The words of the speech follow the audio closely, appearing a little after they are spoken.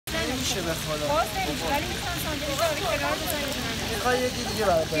نمیشه به خدا. باز نمیشه ولی میتونم ساندویچ رو کنار بزنید. میخوای یکی دیگه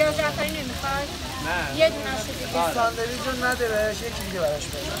برات بذارم؟ پیاز زعفرانی نمیخواد؟ نه. یه دونه‌شو دیگه. این ساندویچ رو نده بهش، یکی دیگه براش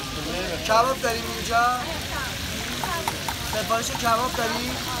بذار. کباب داریم اینجا؟ سفارش کباب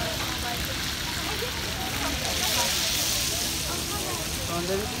داریم؟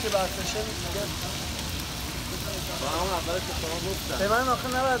 ساندویچی که بستشه میگه با هم اول که شما گفتم به من آخه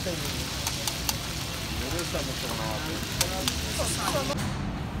نباید بگیم نمیستم به شما نباید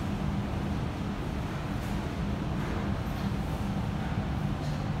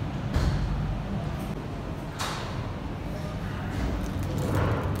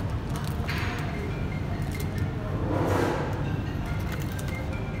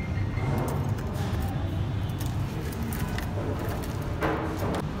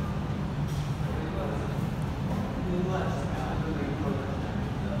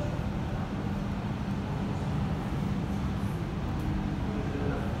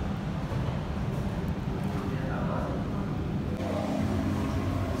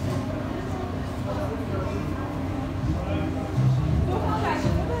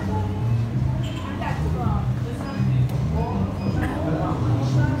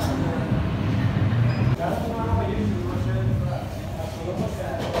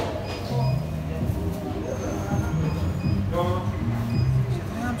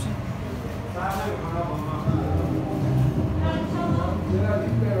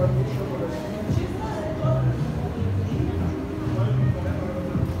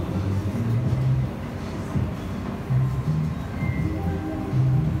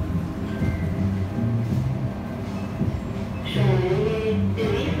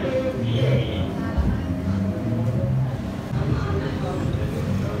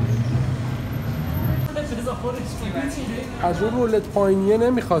از اون رولت پایینیه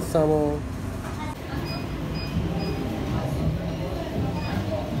نمیخواستم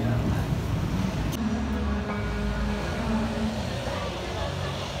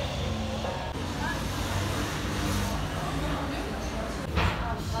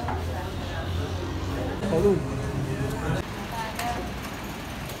خانوم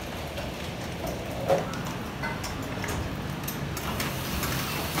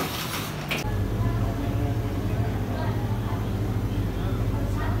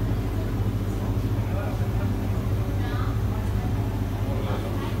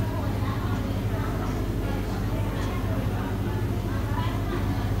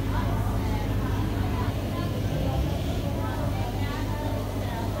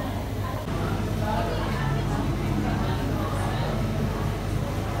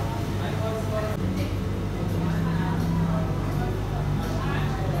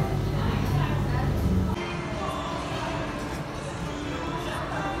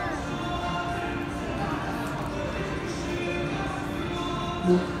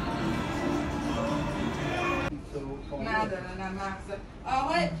نداره نه مغزه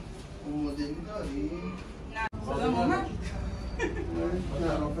آقای مدلی داری؟ نه خدا مامان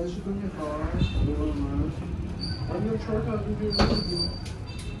نرافش تو میخوای؟ آیا 4 تا دیگه بگیم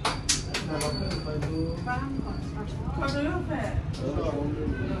نرافش میخوای تو؟ کادولوفه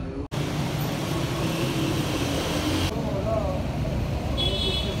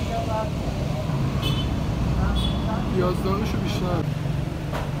یازدانشو بیشتر